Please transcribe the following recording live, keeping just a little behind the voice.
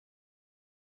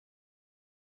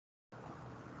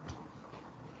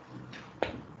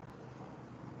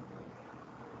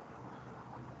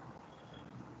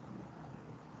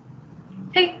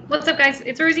What's up, guys?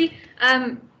 It's Rosie.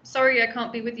 Sorry I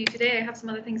can't be with you today. I have some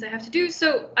other things I have to do.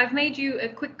 So I've made you a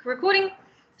quick recording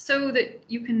so that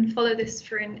you can follow this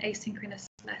for an asynchronous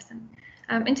lesson.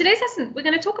 In today's lesson, we're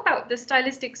going to talk about the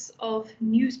stylistics of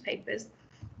newspapers,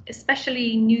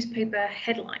 especially newspaper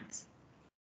headlines.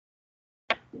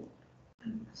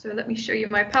 So let me show you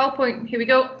my PowerPoint. Here we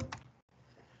go.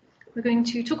 We're going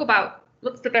to talk about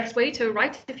what's the best way to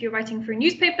write if you're writing for a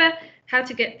newspaper, how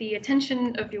to get the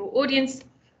attention of your audience,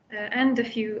 and a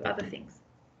few other things.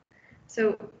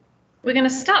 So we're going to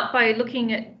start by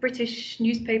looking at British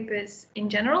newspapers in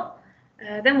general.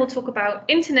 Then we'll talk about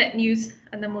internet news,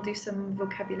 and then we'll do some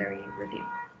vocabulary review.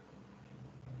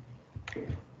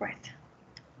 Right.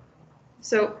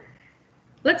 So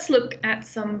let's look at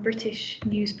some British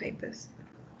newspapers.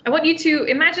 I want you to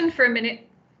imagine for a minute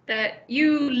that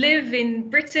you live in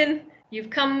Britain, you've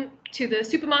come to the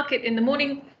supermarket in the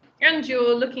morning, and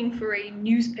you're looking for a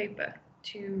newspaper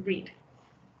to read.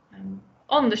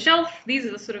 On the shelf, these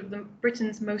are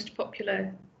Britain's most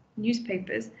popular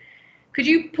newspapers. Could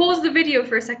you pause the video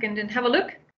for a second and have a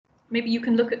look? Maybe you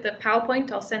can look at the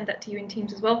PowerPoint, I'll send that to you in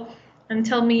Teams as well, and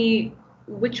tell me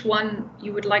which one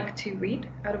you would like to read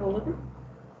out of all of them.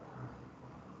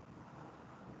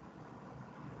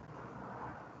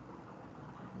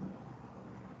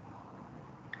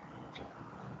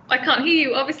 I can't hear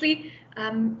you, obviously.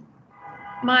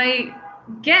 My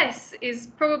guess is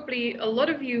probably a lot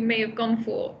of you may have gone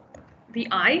for the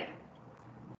Eye.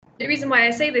 The reason why I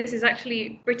say this is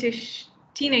actually British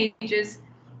teenagers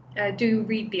do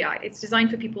read the Eye. It's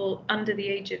designed for people under the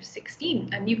age of 16,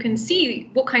 and you can see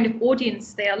what kind of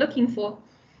audience they are looking for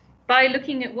by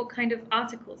looking at what kind of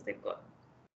articles they've got.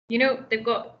 You know, they've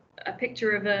got a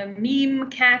picture of a meme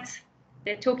cat.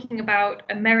 They're talking about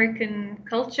American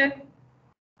culture.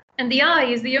 And the Eye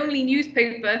is the only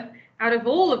newspaper out of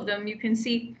all of them you can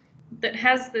see that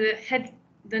has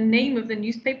the name of the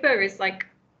newspaper is like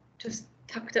just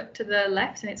tucked up to the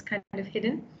left and it's kind of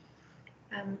hidden.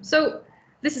 So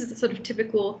this is the sort of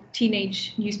typical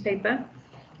teenage newspaper.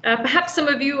 Perhaps some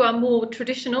of you are more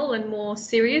traditional and more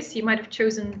serious. You might have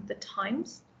chosen the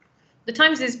Times. The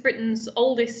Times is Britain's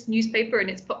oldest newspaper and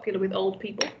it's popular with old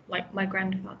people, like my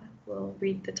grandfather will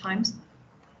read the Times.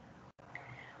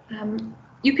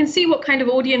 You can see what kind of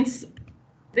audience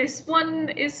this one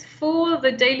is for, the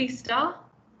Daily Star.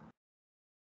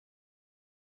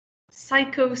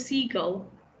 Psycho Seagull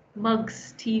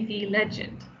mugs TV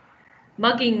legend.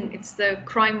 Mugging, it's the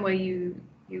crime where you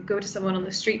go to someone on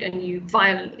the street and you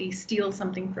violently steal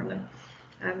something from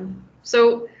them.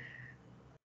 So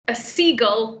a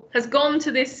seagull has gone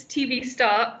to this TV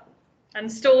star and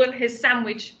stolen his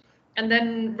sandwich and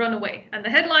then run away. And the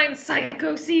headline,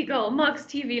 Psycho Seagull mugs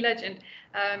TV legend.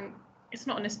 It's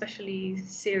not an especially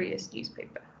serious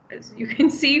newspaper, as you can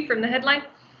see from the headline.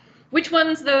 Which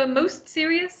one's the most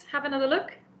serious? Have another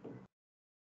look.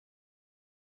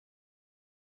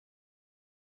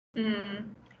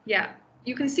 Yeah,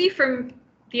 you can see from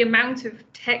the amount of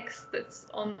text that's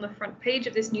on the front page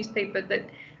of this newspaper that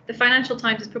the Financial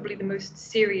Times is probably the most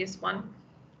serious one.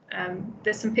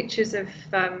 There's some pictures of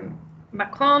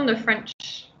Macron, the French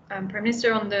Prime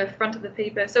Minister, on the front of the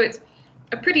paper. So it's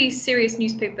a pretty serious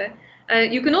newspaper.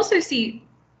 You can also see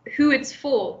who it's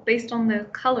for based on the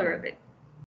color of it.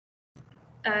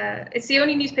 It's the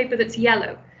only newspaper that's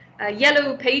yellow.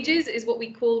 Yellow pages is what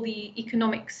we call the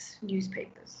economics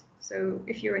newspapers. So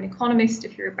if you're an economist,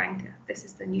 if you're a banker, this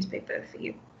is the newspaper for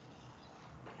you.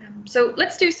 So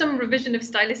let's do some revision of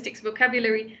stylistics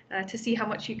vocabulary to see how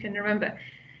much you can remember.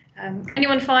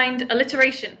 Anyone find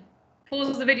alliteration?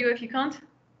 Pause the video if you can't.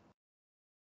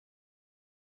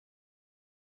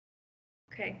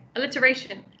 Okay,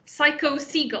 alliteration. Psycho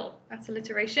Seagull, that's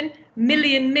alliteration.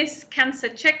 Million miss cancer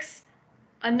checks.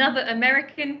 Another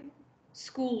American.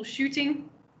 School shooting.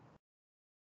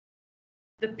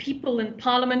 The people in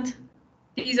Parliament.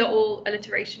 These are all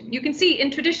alliteration. You can see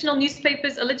in traditional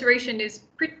newspapers, alliteration is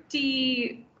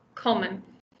pretty common.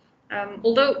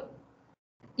 Although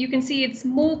you can see it's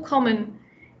more common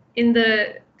in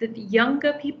the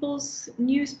younger people's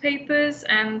newspapers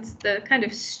and the kind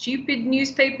of stupid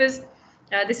newspapers.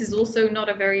 This is also not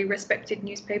a very respected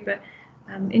newspaper.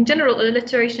 In general,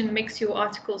 alliteration makes your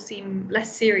article seem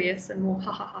less serious and more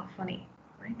ha ha ha funny,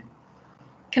 right?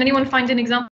 Can anyone find an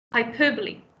example?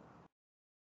 Hyperbole.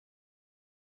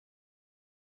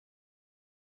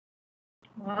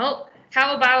 Well,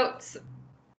 how about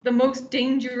the most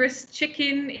dangerous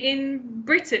chicken in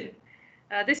Britain?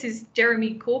 This is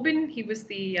Jeremy Corbyn. He was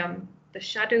the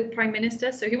shadow prime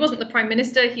minister. So he wasn't the prime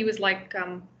minister. He was like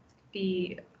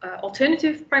the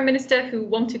alternative prime minister who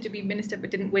wanted to be minister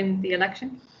but didn't win the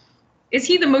election. Is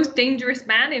he the most dangerous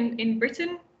man in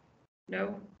Britain?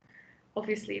 No,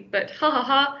 obviously, but ha ha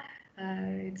ha.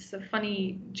 It's a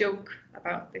funny joke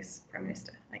about this Prime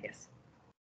Minister, I guess.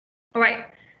 All right,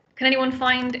 can anyone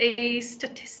find a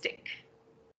statistic?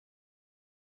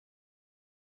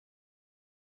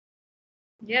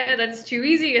 Yeah, that's too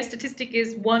easy. A statistic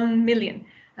is 1 million.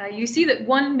 You see that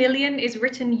 1 million is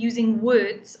written using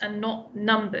words and not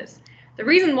numbers. The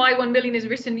reason why 1 million is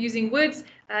written using words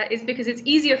is because it's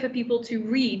easier for people to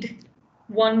read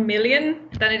 1 million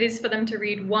than it is for them to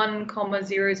read 1, 000, 000,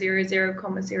 000, 000.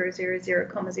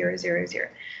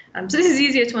 So this is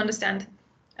easier to understand.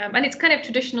 And it's kind of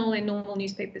traditional in normal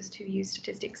newspapers to use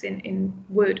statistics in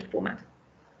word format.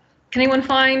 Can anyone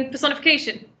find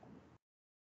personification?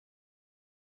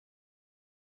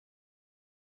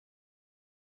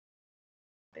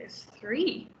 There's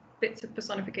 3 bits of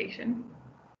personification.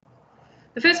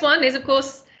 The first one is, of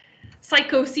course,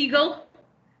 Psycho Seagull.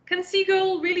 Can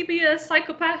Seagull really be a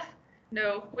psychopath?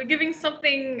 No, we're giving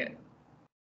something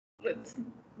that's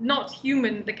not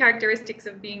human the characteristics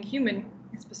of being human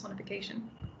is personification.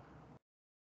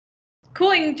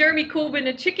 Calling Jeremy Corbyn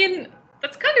a chicken,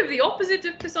 that's kind of the opposite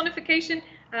of personification,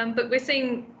 but we're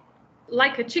saying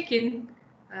like a chicken,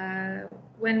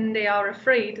 when they are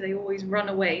afraid, they always run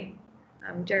away.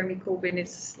 Jeremy Corbyn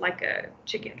is like a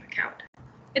chicken, a coward.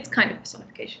 It's kind of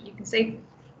personification, you can say.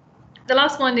 The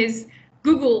last one is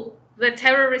Google, the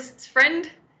terrorist's friend.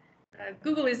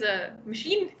 Google is a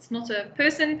machine, it's not a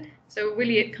person, so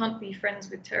really it can't be friends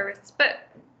with terrorists, but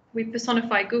we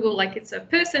personify Google like it's a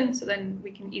person, so then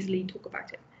we can easily talk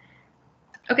about it.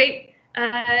 Okay,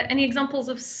 any examples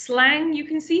of slang you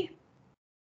can see?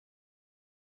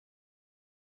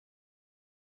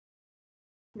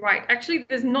 Right, actually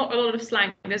there's not a lot of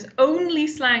slang. There's only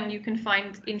slang you can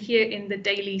find in here in the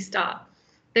Daily Star.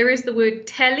 There is the word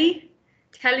telly.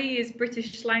 Telly is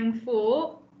British slang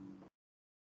for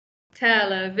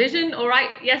television. All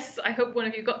right, yes, I hope one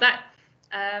of you got that.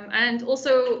 And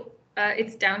also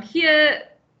it's down here,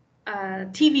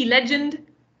 TV legend.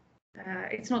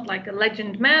 It's not like a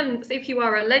legend man. So if you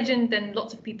are a legend, then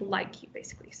lots of people like you,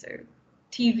 basically. So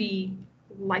TV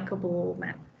likable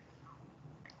man.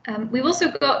 We've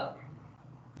also got,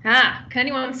 can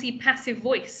anyone see passive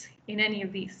voice in any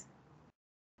of these?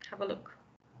 Have a look.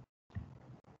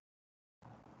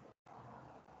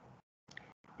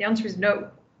 The answer is no.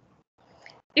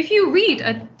 If you read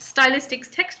a stylistics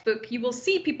textbook, you will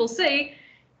see people say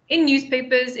in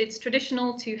newspapers it's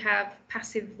traditional to have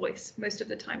passive voice most of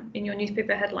the time in your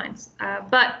newspaper headlines.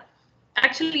 But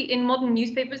actually in modern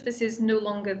newspapers, this is no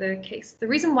longer the case. The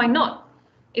reason why not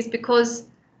is because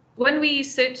when we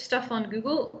search stuff on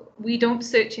Google, we don't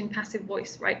search in passive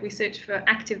voice, right? We search for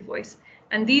active voice.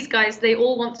 And these guys, they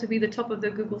all want to be the top of the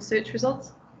Google search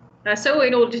results. So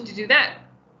in order to do that,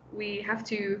 we have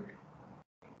to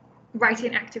write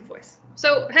in active voice.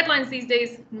 So headlines these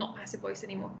days, not passive voice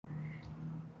anymore.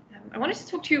 I wanted to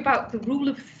talk to you about the rule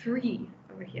of 3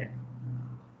 over here.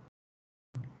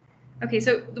 Okay,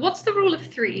 so what's the rule of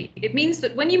 3? It means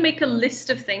that when you make a list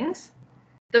of things,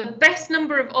 the best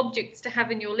number of objects to have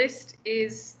in your list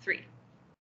is 3.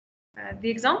 The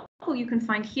example you can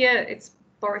find here, it's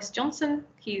Boris Johnson.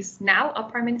 He's now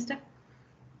our Prime Minister.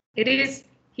 It is,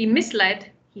 he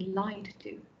misled, he lied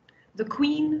to the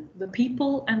Queen, the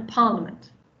people, and Parliament.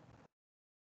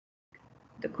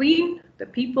 The Queen, the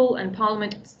people, and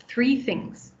Parliament, it's 3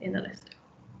 things in the list.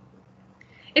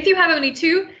 If you have only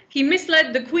 2, he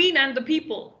misled the Queen and the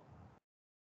people.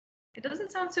 It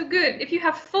doesn't sound so good. If you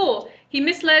have 4, he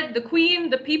misled the Queen,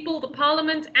 the people, the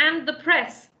Parliament, and the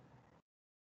press.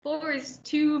 4 is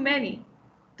too many.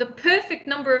 The perfect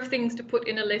number of things to put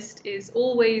in a list is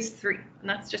always 3, and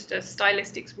that's just a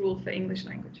stylistics rule for English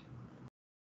language.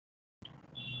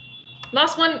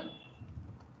 Last one,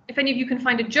 if any of you can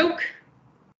find a joke.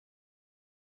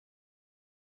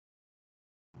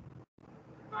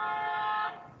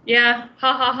 Yeah,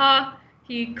 ha ha ha.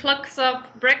 He clucks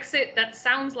up Brexit. That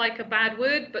sounds like a bad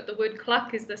word, but the word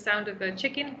cluck is the sound of a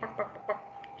chicken. Cluck,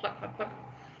 cluck, cluck.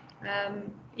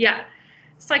 Yeah,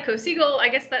 Psycho Seagull, I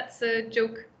guess that's a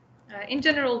joke. In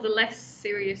general, the less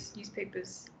serious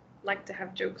newspapers like to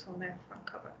have jokes on their front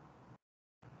cover.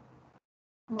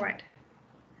 All right.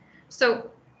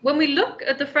 So when we look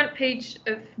at the front page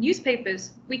of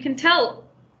newspapers, we can tell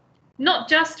not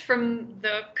just from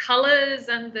the colors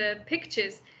and the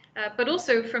pictures, but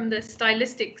also from the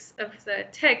stylistics of the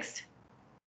text,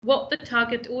 what the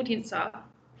target audience are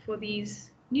for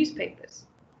these newspapers.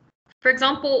 For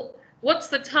example, what's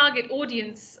the target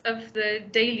audience of the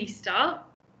Daily Star?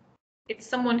 It's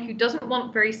someone who doesn't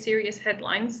want very serious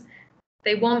headlines,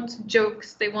 They want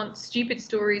jokes, they want stupid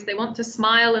stories, they want to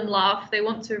smile and laugh, they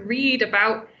want to read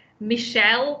about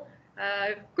Michelle.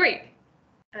 Great.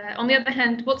 On the other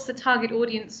hand, what's the target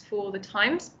audience for the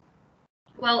Times?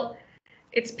 Well,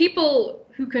 it's people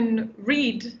who can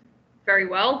read very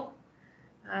well.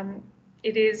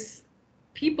 It is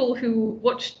people who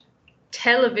watch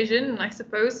television, I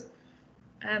suppose.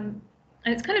 And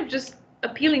it's kind of just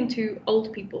appealing to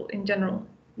old people in general,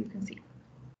 you can see.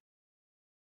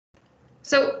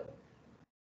 So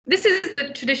this is the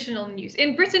traditional news.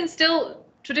 In Britain, still,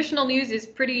 traditional news is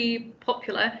pretty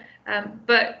popular,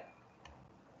 but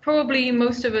probably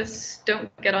most of us don't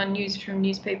get our news from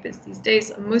newspapers these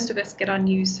days. Most of us get our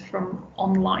news from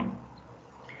online.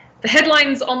 The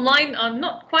headlines online are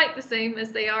not quite the same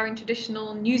as they are in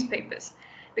traditional newspapers,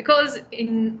 because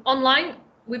in online,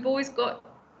 we've always got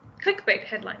clickbait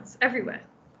headlines everywhere.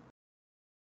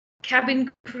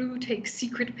 Cabin crew takes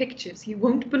secret pictures. You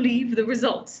won't believe the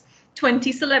results.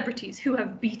 20 celebrities who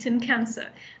have beaten cancer.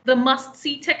 The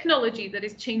must-see technology that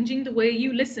is changing the way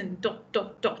you listen, ...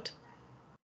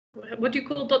 What do you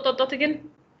call ... again?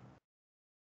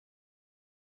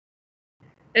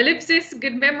 Ellipsis,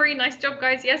 good memory, nice job,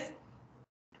 guys, yes?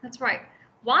 That's right.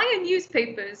 Why are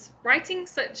newspapers writing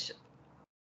such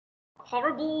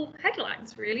horrible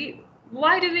headlines, really?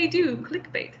 Why do they do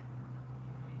clickbait?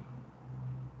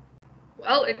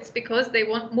 Well, it's because they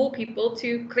want more people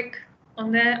to click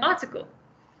on their article.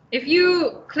 If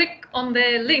you click on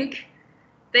their link,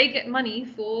 they get money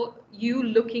for you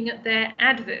looking at their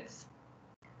adverts.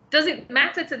 Does it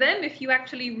matter to them if you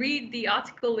actually read the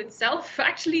article itself?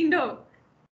 Actually, no.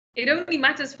 It only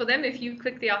matters for them if you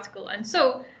click the article. And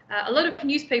so a lot of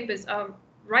newspapers are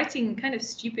writing kind of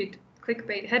stupid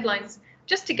clickbait headlines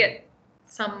just to get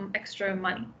some extra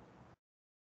money.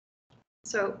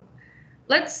 So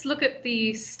let's look at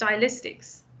the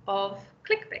stylistics of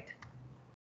clickbait.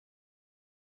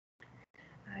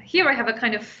 Here I have a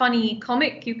kind of funny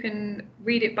comic. You can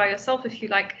read it by yourself if you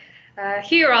like.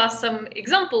 Here are some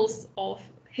examples of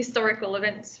historical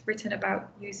events written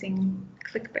about using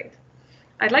clickbait.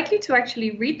 I'd like you to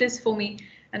actually read this for me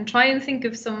and try and think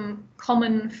of some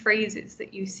common phrases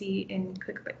that you see in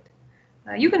clickbait.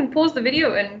 You can pause the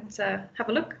video and have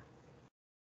a look.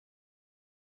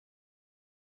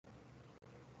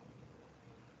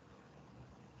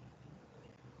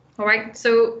 All right,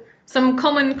 so some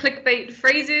common clickbait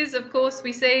phrases, of course,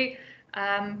 we say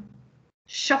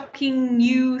shocking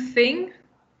new thing,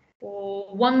 or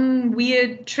one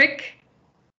weird trick,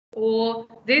 or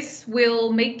this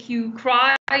will make you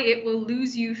cry, it will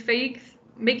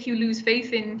make you lose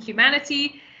faith in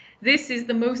humanity. This is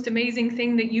the most amazing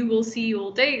thing that you will see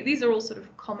all day. These are all sort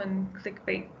of common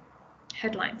clickbait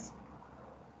headlines.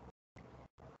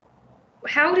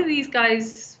 How do these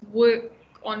guys work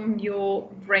on your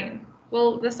brain?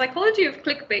 Well, the psychology of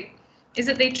clickbait is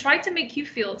that they try to make you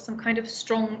feel some kind of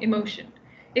strong emotion.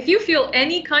 If you feel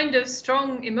any kind of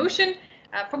strong emotion,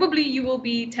 probably you will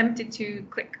be tempted to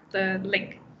click the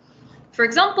link. For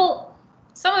example,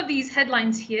 some of these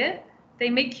headlines here, they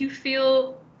make you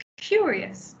feel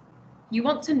curious. You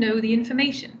want to know the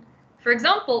information. For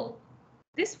example,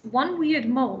 this one weird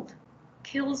mold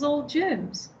kills all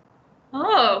germs.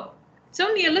 Oh, it's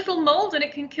only a little mold and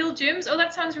it can kill germs. Oh,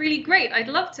 that sounds really great. I'd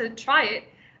love to try it.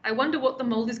 I wonder what the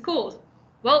mold is called.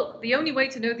 Well, the only way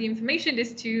to know the information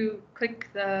is to click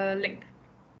the link.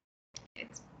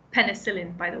 It's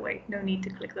penicillin, by the way. No need to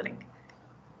click the link.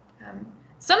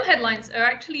 Some headlines are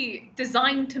actually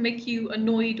designed to make you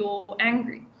annoyed or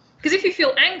angry. Because if you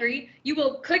feel angry, you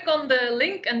will click on the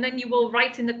link and then you will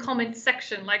write in the comments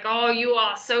section like, oh, you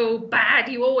are so bad.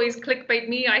 You always clickbait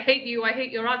me. I hate you. I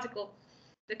hate your article.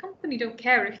 The company don't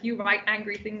care if you write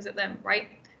angry things at them, right?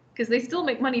 Because they still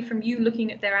make money from you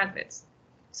looking at their adverts.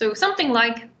 So something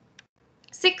like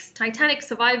 6 Titanic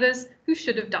survivors who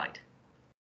should have died.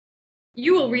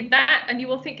 You will read that and you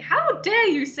will think, how dare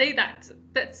you say that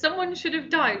someone should have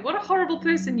died? What a horrible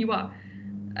person you are.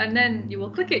 And then you will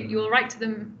click it, you will write to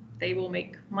them, they will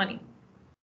make money.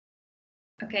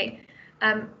 Okay,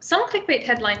 some clickbait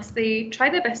headlines, they try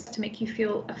their best to make you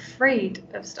feel afraid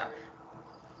of stuff.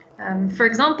 For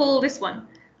example, this one,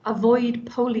 avoid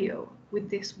polio with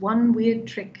this one weird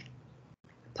trick.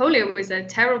 Polio is a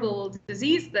terrible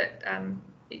disease that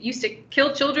it used to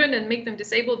kill children and make them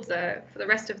disabled for the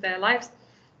rest of their lives.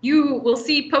 You will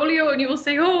see polio and you will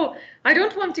say, oh, I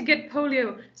don't want to get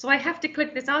polio, so I have to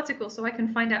click this article so I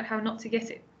can find out how not to get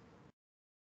it.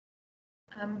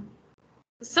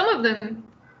 Some of them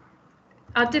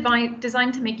are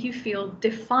designed to make you feel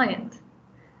defiant.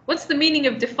 What's the meaning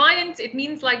of defiant? It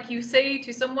means like you say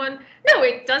to someone, no,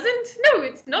 it doesn't. No,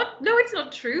 it's not. No, it's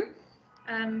not true.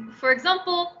 For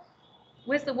example,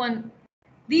 where's the one?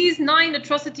 These 9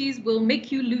 atrocities will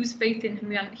make you lose faith in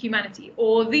humanity,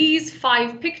 or these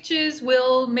 5 pictures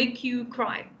will make you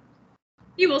cry.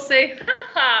 You will say,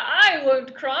 I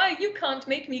won't cry, you can't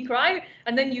make me cry,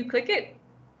 and then you click it,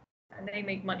 and they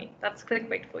make money. That's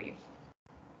clickbait for you.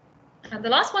 And the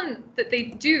last one that they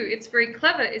do, it's very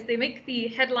clever, is they make the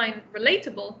headline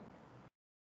relatable,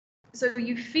 so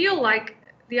you feel like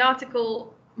the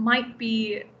article might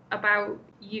be about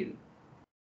you.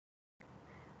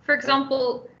 For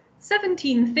example,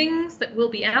 17 things that will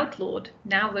be outlawed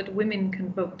now that women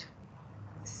can vote.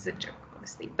 This is a joke,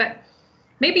 obviously, but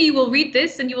maybe you will read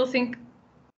this and you will think,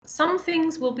 some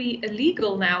things will be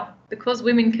illegal now because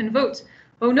women can vote.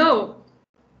 Oh no,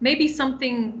 maybe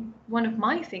one of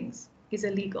my things is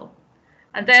illegal.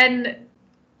 And then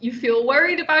you feel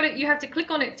worried about it. You have to click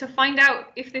on it to find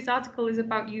out if this article is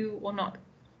about you or not.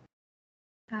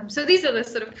 So these are the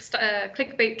sort of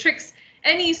clickbait tricks.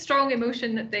 Any strong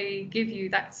emotion that they give you,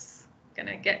 that's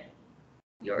gonna get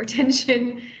your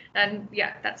attention. And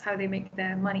yeah, that's how they make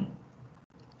their money.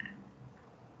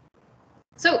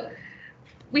 So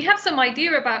we have some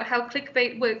idea about how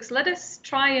clickbait works. Let us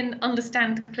try and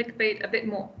understand clickbait a bit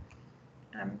more.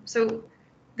 So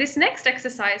this next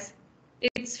exercise,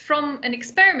 it's from an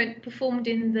experiment performed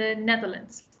in the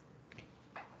Netherlands.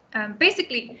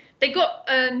 Basically, they got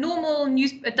a normal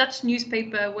Dutch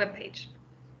newspaper webpage,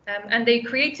 and they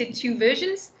created 2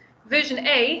 versions. Version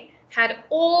A had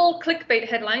all clickbait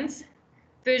headlines.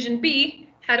 Version B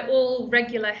had all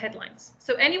regular headlines.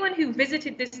 So anyone who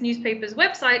visited this newspaper's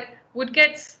website would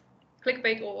get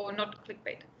clickbait or not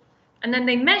clickbait. And then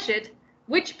they measured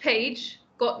which page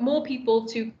got more people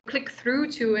to click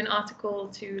through to an article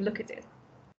to look at it.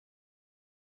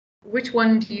 Which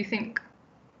one do you think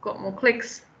got more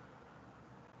clicks?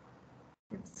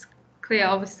 It's clear,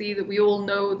 obviously, that we all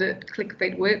know that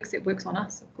clickbait works. It works on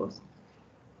us, of course.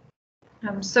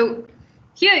 So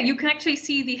here you can actually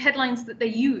see the headlines that they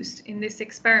used in this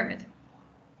experiment.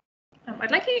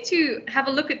 I'd like you to have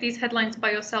a look at these headlines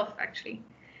by yourself, actually.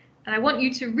 And I want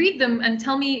you to read them and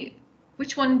tell me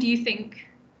which one do you think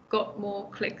got more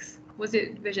clicks? Was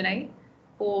it version A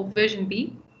or version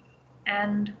B,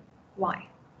 and why?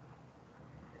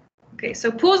 Okay,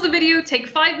 so pause the video, take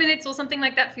 5 minutes or something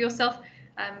like that for yourself,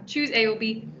 choose A or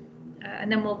B, and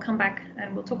then we'll come back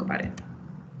and we'll talk about it.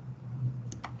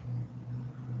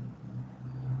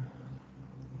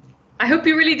 I hope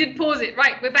you really did pause it.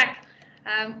 Right, we're back.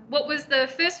 What was the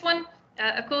first one?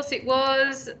 Of course, it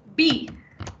was B.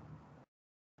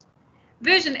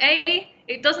 Version A,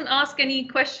 it doesn't ask any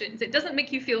questions. It doesn't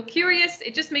make you feel curious.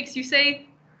 It just makes you say,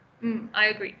 I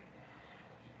agree.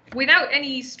 Without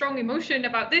any strong emotion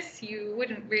about this, you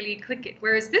wouldn't really click it.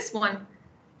 Whereas this one,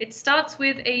 it starts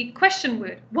with a question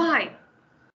word, why?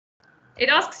 It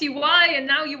asks you why, and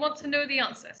now you want to know the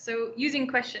answer. So using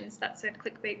questions, that's a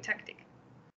clickbait tactic.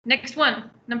 Next one,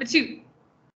 number 2.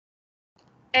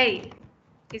 A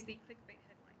is the clickbait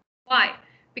headline. Why?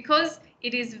 Because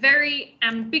it is very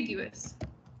ambiguous.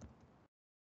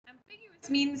 Ambiguous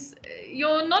means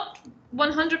you're not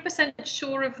 100%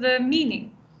 sure of the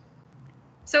meaning.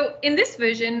 So in this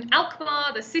version,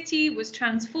 Alkmaar, the city, was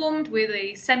transformed with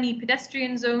a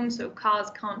semi-pedestrian zone, so cars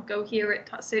can't go here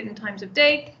at certain times of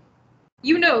day.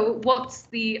 You know what's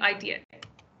the idea.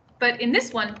 But in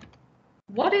this one,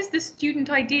 what is the student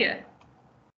idea?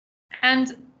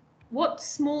 And what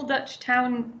small Dutch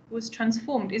town was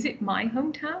transformed? Is it my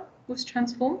hometown was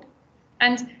transformed?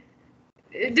 And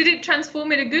did it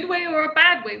transform in a good way or a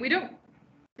bad way? We don't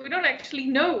actually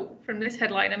know from this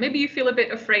headline, and maybe you feel a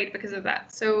bit afraid because of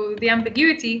that. So the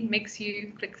ambiguity makes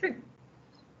you click through.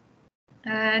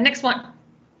 Next one.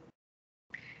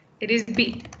 It is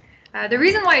B. The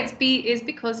reason why it's B is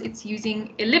because it's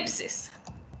using ellipsis.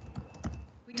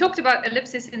 We talked about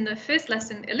ellipsis in the first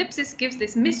lesson. Ellipsis gives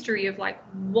this mystery of like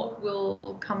what will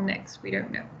come next. We don't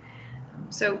know.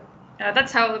 So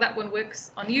that's how that one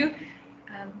works on you.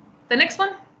 The next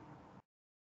one.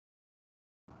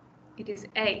 It is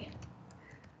A.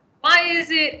 Why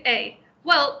is it A?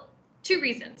 Well, 2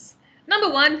 reasons. Number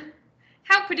 1,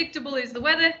 how predictable is the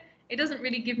weather? It doesn't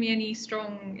really give me any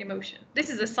strong emotion. This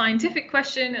is a scientific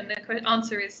question and the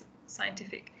answer is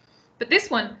scientific. But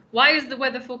this one, why is the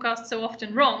weather forecast so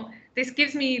often wrong? This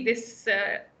gives me this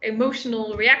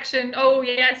emotional reaction. Oh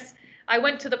yes, I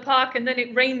went to the park and then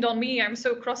it rained on me. I'm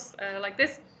so cross like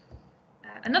this.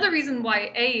 Another reason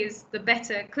why A is the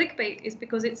better clickbait is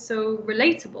because it's so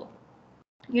relatable.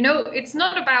 You know, it's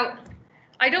not about,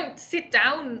 I don't sit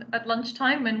down at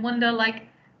lunchtime and wonder like,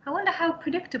 I wonder how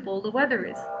predictable the weather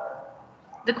is.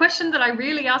 The question that I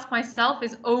really ask myself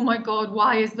is, oh my God,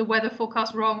 why is the weather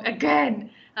forecast wrong again?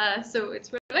 So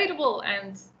it's relatable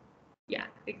and yeah,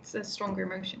 it's a stronger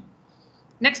emotion.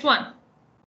 Next one.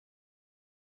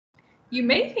 You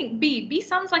may think B. B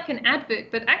sounds like an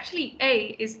advert, but actually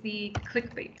A is the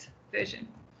clickbait version.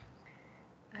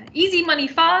 Easy money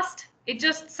fast, it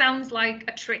just sounds like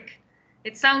a trick.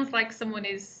 It sounds like someone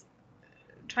is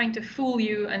trying to fool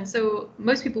you, and so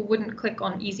most people wouldn't click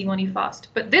on easy money fast.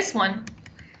 But this one,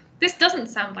 this doesn't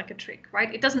sound like a trick,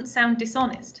 right? It doesn't sound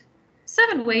dishonest.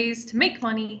 7 ways to make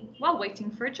money while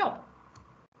waiting for a job.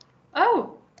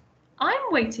 Oh, I'm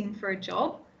waiting for a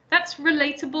job. That's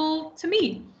relatable to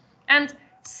me. And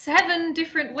 7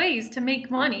 different ways to make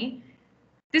money.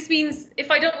 This means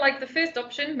if I don't like the first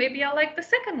option, maybe I'll like the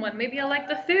second one, maybe I'll like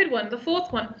the third one, the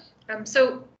fourth one.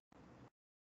 So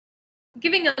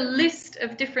giving a list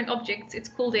of different objects, it's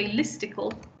called a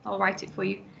listicle. I'll write it for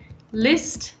you.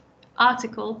 List,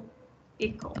 article,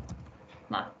 icle.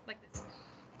 Like this.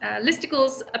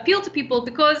 Listicles appeal to people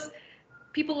because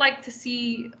people like to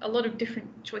see a lot of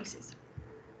different choices.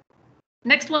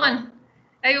 Next one,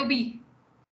 A or B?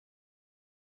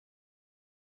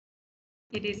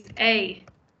 It is A.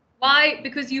 Why?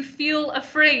 Because you feel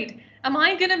afraid. Am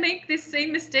I going to make this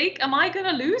same mistake? Am I going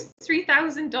to lose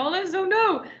 $3,000? Oh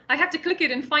no, I have to click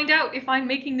it and find out if I'm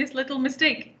making this little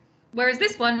mistake. Whereas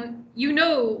this one, you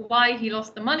know why he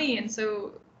lost the money, and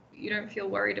so you don't feel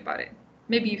worried about it.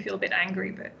 Maybe you feel a bit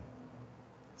angry, but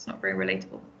it's not very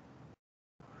relatable.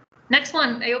 Next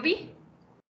one, A or B?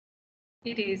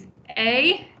 It is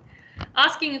A.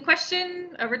 Asking a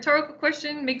question, a rhetorical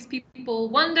question, makes people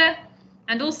wonder.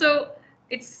 And also,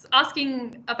 it's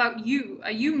asking about you.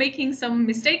 Are you making some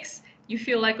mistakes? You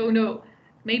feel like, oh no,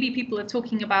 maybe people are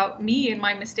talking about me and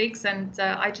my mistakes, and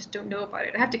I just don't know about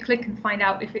it. I have to click and find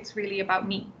out if it's really about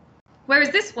me. Whereas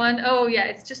this one, oh yeah,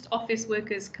 it's just office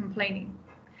workers complaining.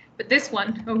 But this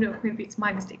one, oh no, maybe it's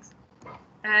my mistakes.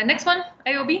 Next one,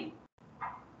 A or B?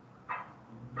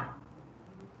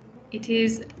 It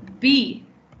is B.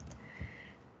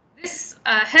 This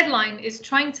headline is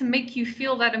trying to make you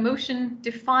feel that emotion,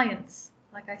 defiance,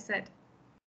 like I said.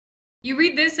 You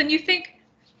read this and you think,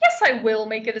 yes, I will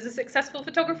make it as a successful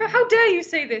photographer. How dare you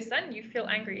say this? And you feel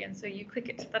angry, and so you click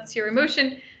it. That's your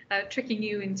emotion tricking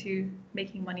you into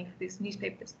making money for these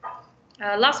newspapers.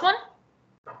 Last one.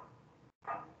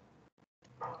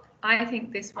 I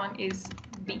think this one is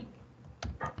B.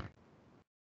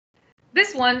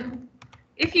 This one,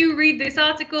 if you read this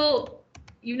article,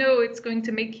 you know it's going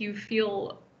to make you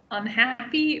feel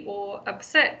unhappy or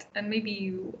upset, and maybe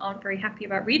you aren't very happy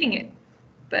about reading it.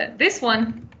 But this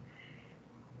one,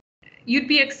 you'd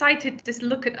be excited to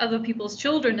look at other people's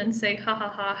children and say, ha ha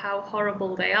ha, how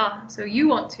horrible they are. So you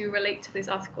want to relate to this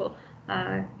article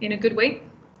in a good way,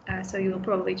 so you'll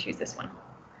probably choose this one.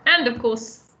 And of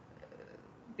course,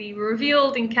 the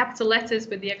revealed in capital letters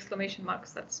with the exclamation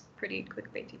marks, that's pretty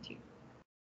clickbaity too.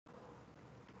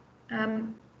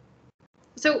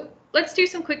 So let's do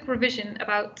some quick revision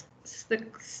about the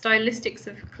stylistics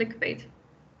of clickbait.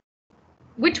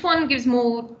 Which one gives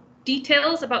more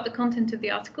details about the content of the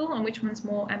article, and which one's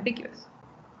more ambiguous?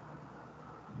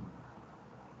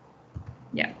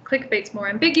 Yeah, clickbait's more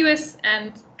ambiguous,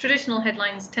 and traditional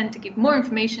headlines tend to give more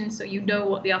information so you know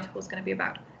what the article is going to be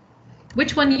about.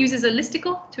 Which one uses a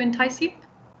listicle to entice you?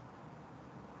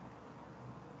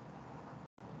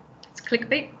 It's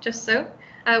clickbait, just so.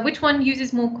 Which one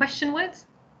uses more question words?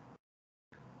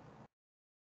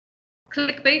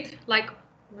 Clickbait, like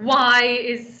why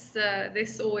is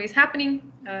this always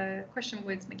happening? Question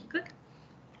words make you click.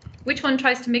 Which one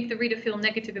tries to make the reader feel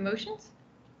negative emotions?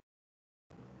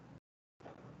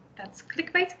 That's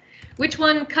clickbait. Which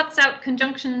one cuts out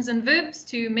conjunctions and verbs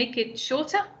to make it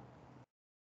shorter?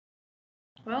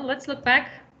 Well, let's look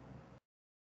back.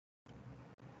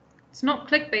 It's not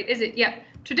clickbait, is it? Yeah,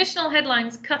 traditional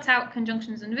headlines cut out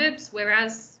conjunctions and verbs,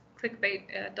 whereas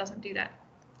clickbait doesn't do that.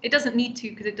 It doesn't need to,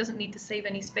 because it doesn't need to save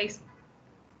any space.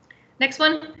 Next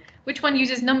one, which one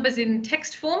uses numbers in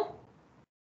text form?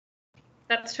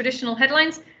 That's traditional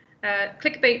headlines.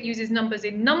 Clickbait uses numbers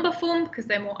in number form because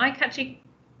they're more eye-catchy.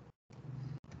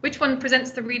 Which one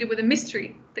presents the reader with a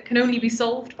mystery that can only be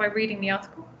solved by reading the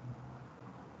article?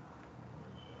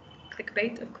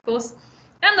 Clickbait, of course.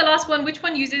 And the last one, which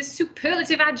one uses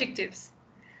superlative adjectives?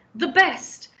 The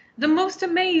best, the most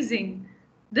amazing,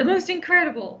 the most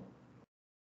incredible.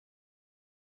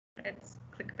 It's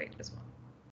clickbait as well.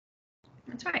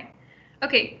 That's right.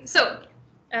 Okay, so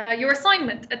your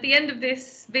assignment at the end of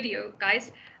this video,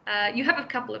 guys, you have a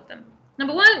couple of them.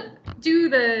 Number one, do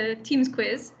the Teams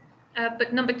quiz.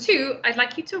 But number two, I'd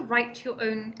like you to write your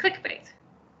own clickbait.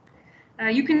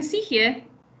 You can see here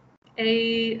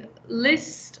a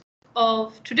list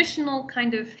of traditional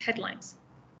kind of headlines.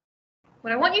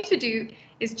 What I want you to do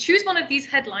is choose one of these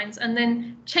headlines and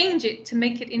then change it to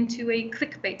make it into a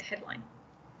clickbait headline.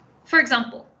 For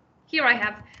example, here I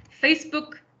have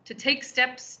Facebook to take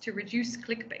steps to reduce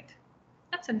clickbait.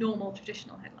 That's a normal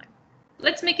traditional headline.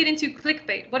 Let's make it into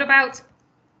clickbait. What about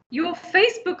your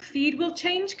Facebook feed will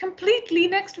change completely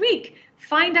next week?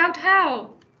 Find out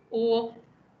how. Or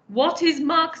what is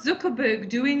Mark Zuckerberg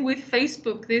doing with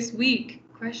Facebook this week?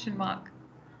 Question mark.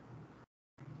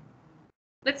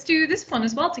 Let's do this one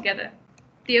as well together.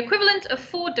 The equivalent of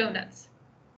 4 donuts.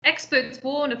 Experts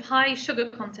warn of high sugar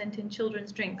content in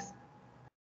children's drinks.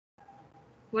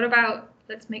 What about,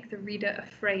 let's make the reader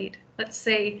afraid. Let's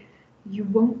say, you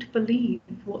won't believe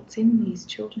what's in these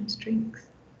children's drinks.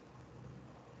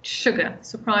 Sugar,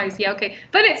 surprise, yeah, okay.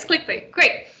 But it's clickbait,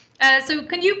 great. So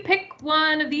can you pick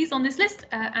one of these on this list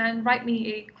and write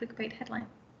me a clickbait headline?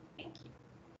 Thank you.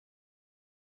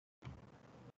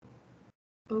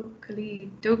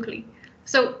 Oakley dokley.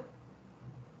 So,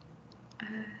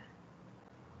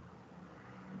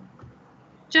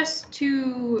 just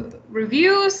to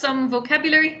review some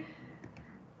vocabulary,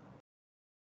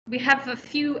 we have a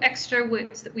few extra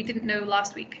words that we didn't know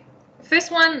last week. The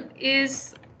first one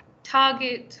is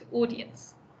target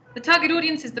audience. The target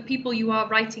audience is the people you are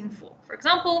writing for. For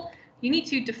example, you need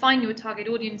to define your target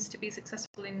audience to be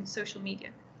successful in social media.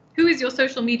 Who is your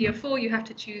social media for? You have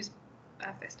to choose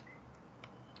first.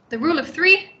 The rule of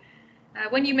 3,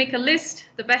 when you make a list,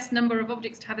 the best number of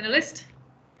objects to have in a list,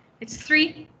 it's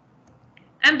 3.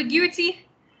 Ambiguity,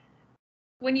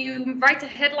 when you write a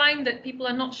headline that people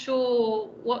are not sure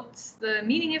what's the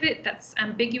meaning of it, that's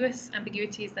ambiguous.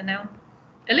 Ambiguity is the noun.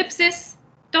 Ellipsis, ...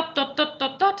 A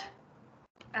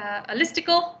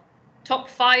listicle, top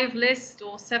 5 list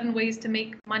or 7 ways to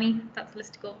make money, that's a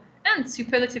listicle. And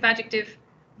superlative adjective,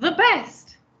 the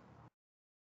best.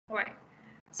 All right,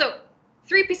 so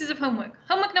 3 pieces of homework.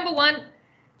 Homework number 1,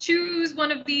 choose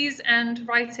one of these and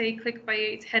write a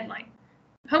clickbait headline.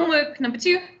 Homework number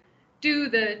 2, do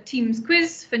the Teams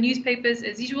quiz for newspapers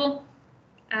as usual.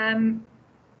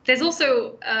 There's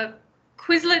also a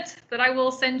Quizlet that I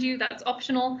will send you, that's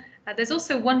optional. There's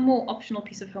also one more optional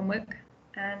piece of homework,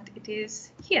 and it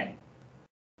is here.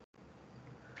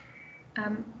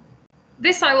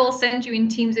 This I will send you in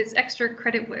Teams, it's extra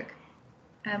credit work.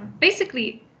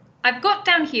 Basically, I've got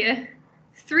down here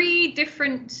 3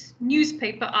 different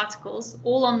newspaper articles,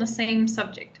 all on the same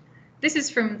subject. This is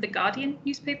from the Guardian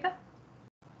newspaper.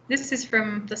 This is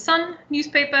from the Sun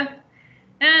newspaper.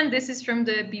 And this is from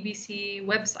the BBC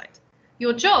website.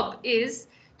 Your job is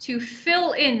to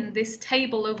fill in this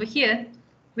table over here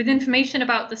with information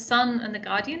about the Sun and the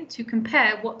Guardian to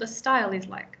compare what the style is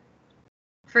like.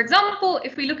 For example,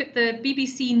 if we look at the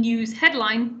BBC News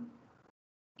headline,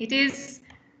 it is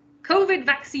COVID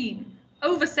vaccine.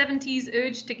 Over 70s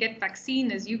urged to get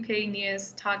vaccine as UK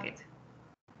nears target.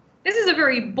 This is a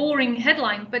very boring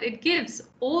headline, but it gives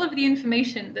all of the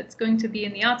information that's going to be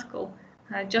in the article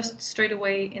just straight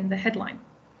away in the headline.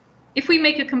 If we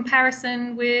make a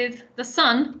comparison with the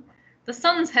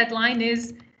Sun's headline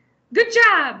is, good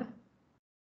job.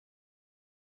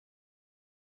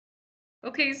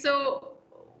 Okay, so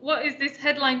what is this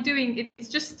headline doing? It's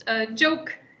just a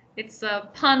joke. It's a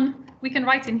pun. We can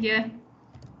write in here,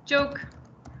 joke,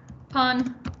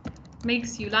 pun,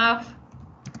 makes you laugh.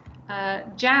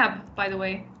 Jab, by the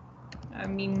way,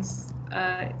 means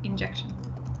injection.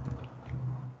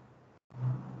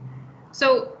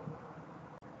 So,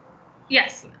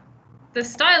 yes, the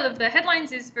style of the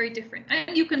headlines is very different.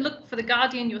 And you can look for the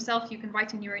Guardian yourself. You can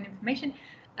write in your own information.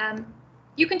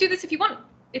 You can do this if you want.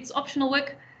 It's optional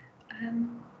work.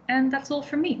 And that's all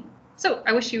from me. So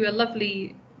I wish you a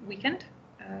lovely weekend.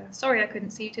 Sorry I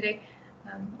couldn't see you today.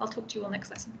 I'll talk to you all next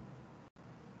lesson.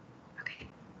 Okay,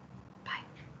 bye.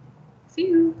 See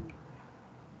you.